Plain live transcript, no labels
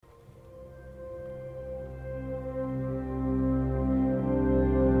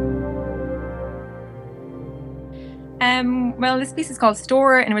Well, this piece is called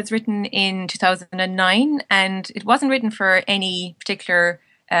Storr, and it was written in 2009, and it wasn't written for any particular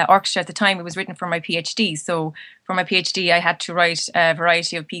orchestra at the time. It was written for my PhD. So for my PhD, I had to write a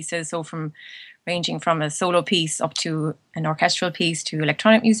variety of pieces, so ranging from a solo piece up to an orchestral piece to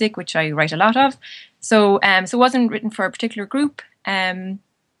electronic music, which I write a lot of. So it wasn't written for a particular group.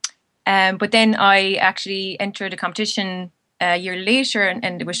 But then I actually entered a competition a year later,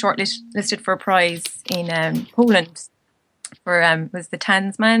 and it was shortlisted for a prize in Poland for was the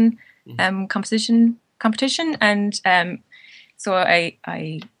Tanzman competition, and so I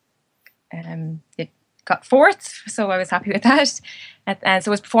it got fourth, so I was happy with that. And so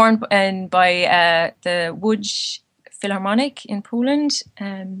it was performed by the Łódź Philharmonic in Poland.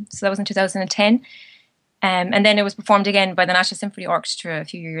 So that was in 2010. And then it was performed again by the National Symphony Orchestra a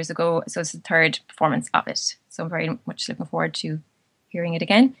few years ago. So it's the third performance of it. So I'm very much looking forward to hearing it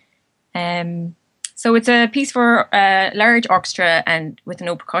again. So it's a piece for a large orchestra and with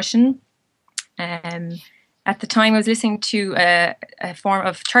no percussion. At the time, I was listening to a form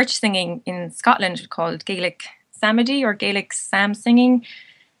of church singing in Scotland called Gaelic Psalmody or Gaelic psalm singing.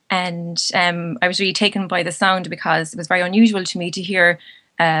 And I was really taken by the sound because it was very unusual to me to hear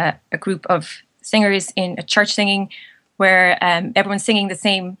a group of singers in a church singing where everyone's singing the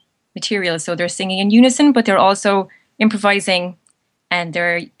same material. So they're singing in unison, but they're also improvising, and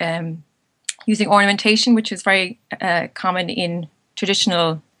they're using ornamentation, which is very common in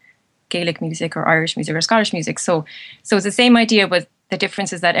traditional Gaelic music or Irish music or Scottish music. So it's the same idea, but the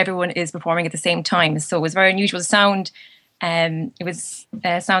difference is that everyone is performing at the same time. So it was a very unusual sound. It was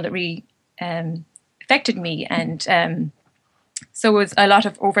a sound that really affected me, and so it was a lot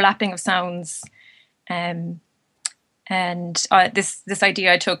of overlapping of sounds, and this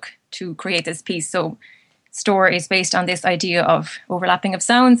idea I took to create this piece. So Storr is based on this idea of overlapping of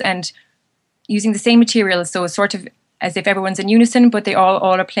sounds and using the same material. So it's sort of as if everyone's in unison, but they all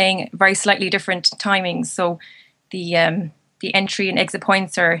are playing very slightly different timings. So the entry and exit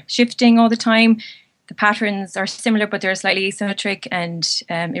points are shifting all the time. The patterns are similar, but they're slightly asymmetric and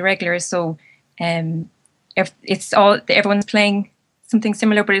irregular. So everyone's playing something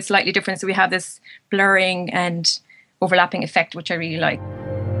similar, but it's slightly different. So we have this blurring and overlapping effect, which I really like.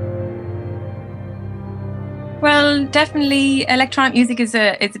 Well, definitely electronic music is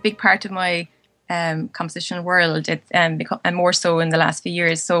a big part of my composition world. It's and more so in the last few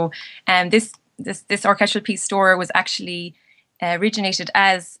years. So this orchestral piece, Storr, was actually originated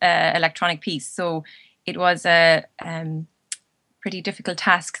as an electronic piece. So it was a pretty difficult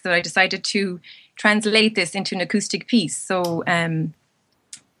task. So I decided to translate this into an acoustic piece. So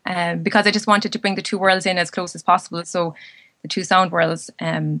because I just wanted to bring the two worlds in as close as possible. So the two sound worlds.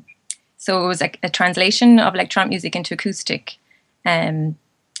 So it was a translation of electronic music into acoustic.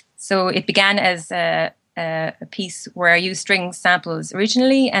 So it began as a piece where I used string samples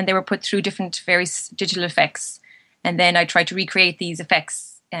originally, and they were put through different various digital effects. And then I tried to recreate these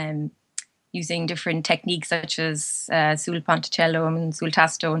effects using different techniques such as sul ponticello and sul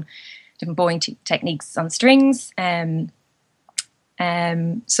tasto, and different bowing techniques on strings.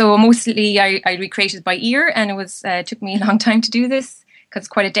 So mostly I recreated by ear, and it took me a long time to do this because it's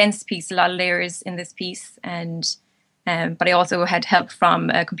quite a dense piece, a lot of layers in this piece. And but I also had help from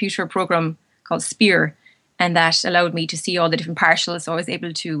a computer program called Spear, and that allowed me to see all the different partials. So I was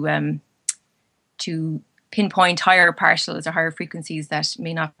able to pinpoint higher partials or higher frequencies that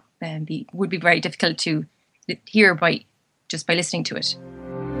may not would be very difficult to hear by listening to it.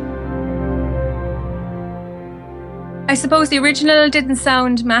 I suppose the original didn't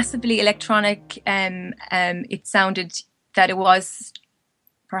sound massively electronic. It sounded that it was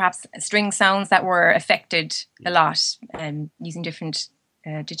perhaps string sounds that were affected a lot using different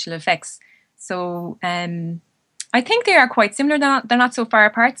digital effects. So I think they are quite similar. They're not so far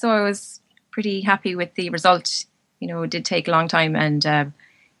apart. So I was pretty happy with the result. You know, it did take a long time, and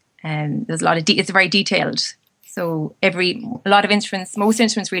there's a lot of it's very detailed. So a lot of instruments, most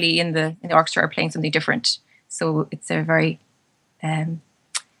instruments really in the orchestra are playing something different. So it's a very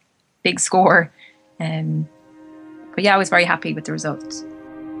big score. But yeah, I was very happy with the result.